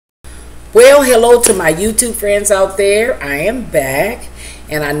Well, hello to my YouTube friends out there. I am back,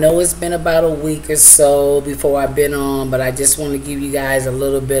 and I know it's been about a week or so before I've been on, but I just want to give you guys a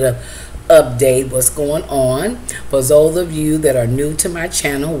little bit of update what's going on. For those of you that are new to my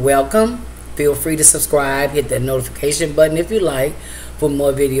channel, welcome. Feel free to subscribe, hit that notification button if you like for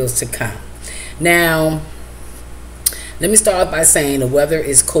more videos to come. Now, let me start by saying the weather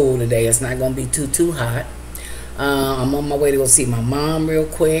is cool today. It's not going to be too hot. I'm on my way to go see my mom real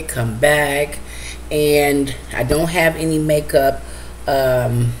quick, come back, and I don't have any makeup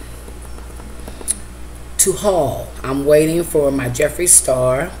to haul. I'm waiting for my Jeffree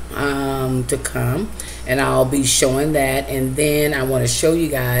Star to come, and I'll be showing that. And then I want to show you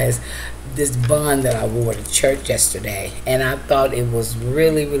guys this bun that I wore to church yesterday, and I thought it was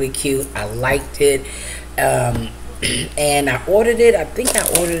really cute. I liked it. And I ordered it. I think I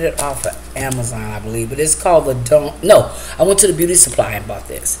ordered it off of Amazon, I believe. But it's called the Dome. No, I went to the beauty supply and bought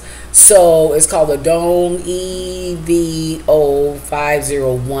this. So it's called the Dome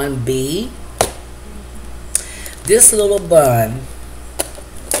EVO501B. This little bun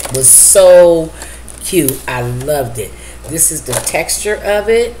was so cute. I loved it. This is the texture of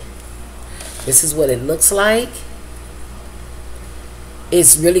it. This is what it looks like.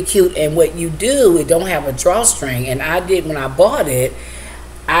 It's really cute, and what you do, it don't have a drawstring, and I did when I bought it,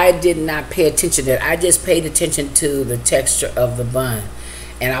 I did not pay attention to it. I just paid attention to the texture of the bun,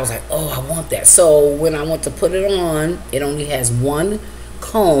 and I was like, oh, I want that. So when I went to put it on, it only has one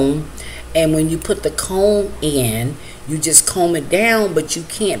comb, and when you put the comb in, you just comb it down, but you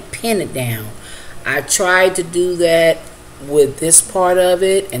can't pin it down. I tried to do that with this part of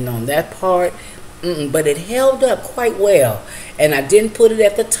it and on that part, but it held up quite well. And I didn't put it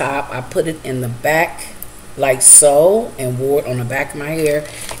at the top. I put it in the back like so and wore it on the back of my hair.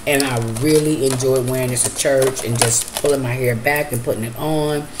 And I really enjoyed wearing this to church and just pulling my hair back and putting it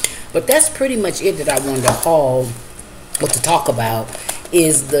on. But that's pretty much it that I wanted to haul, what to talk about,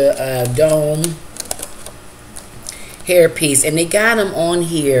 is the Dome hairpiece. And they got them on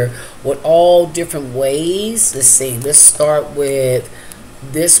here with all different ways. Let's see. Let's start with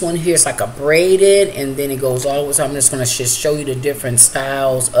this one here. It's like a braided, and then it goes all the way. So I'm just going to just show you the different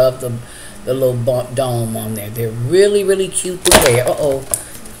styles of the little dome on there. They're really cute to wear.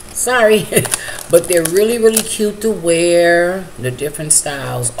 Sorry. But they're really cute to wear. The different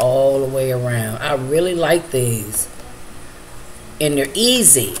styles all the way around. I really like these, and they're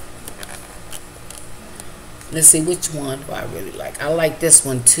easy. Let's see, which one do I really like? I like this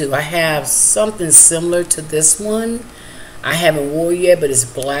one too. I have something similar to this one. I haven't worn yet, but it's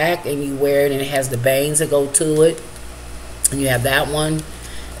black, and you wear it, and it has the bangs that go to it. And you have that one,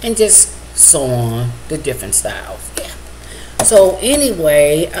 and just so on, the different styles. Yeah. So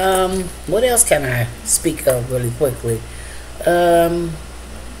anyway, what else can I speak of really quickly? God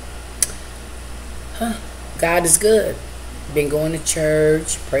is good. Been going to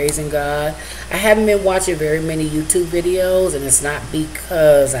church, praising God. I haven't been watching very many YouTube videos, and it's not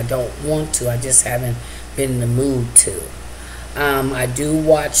because I don't want to. I just haven't been in the mood to. I do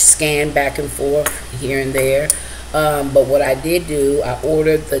watch scan back and forth here and there, but what I did do, I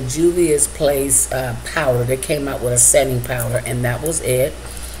ordered the Juvia's Place powder. They came out with a setting powder, and that was it.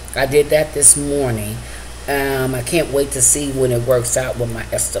 I did that this morning. I can't wait to see when it works out with my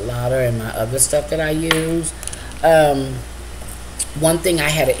Estee Lauder and my other stuff that I use. One thing I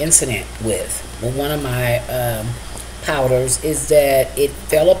had an incident with one of my powders is that it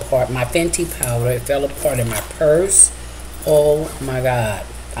fell apart. My Fenty powder, it fell apart in my purse. Oh my God.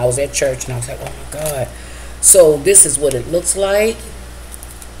 I was at church and I was like, oh my God. So this is what it looks like.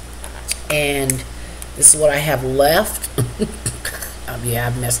 And this is what I have left. Yeah,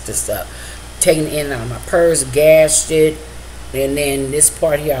 I messed this up. Taking it in and out of my purse, gashed it. And then this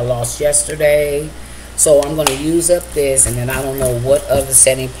part here I lost yesterday. So I'm going to use up this, and then I don't know what other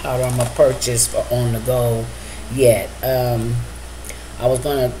setting powder I'm going to purchase for on the go yet. I was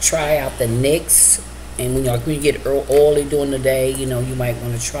going to try out the NYX. And when you get oily during the day, you might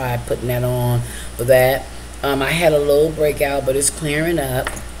want to try putting that on for that. I had a little breakout, but it's clearing up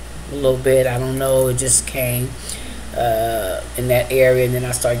a little bit. I don't know. It just came in that area, and then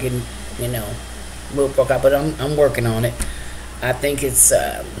I started getting, a little broke out. But I'm working on it. I think it's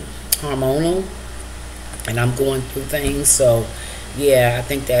hormonal, and I'm going through things. So, yeah, I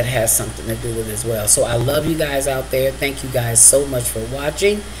think that has something to do with it as well. So I love you guys out there. Thank you guys so much for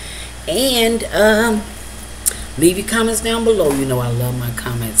watching. And leave your comments down below. I love my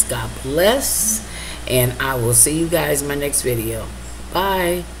comments. God bless. And I will see you guys in my next video.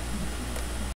 Bye.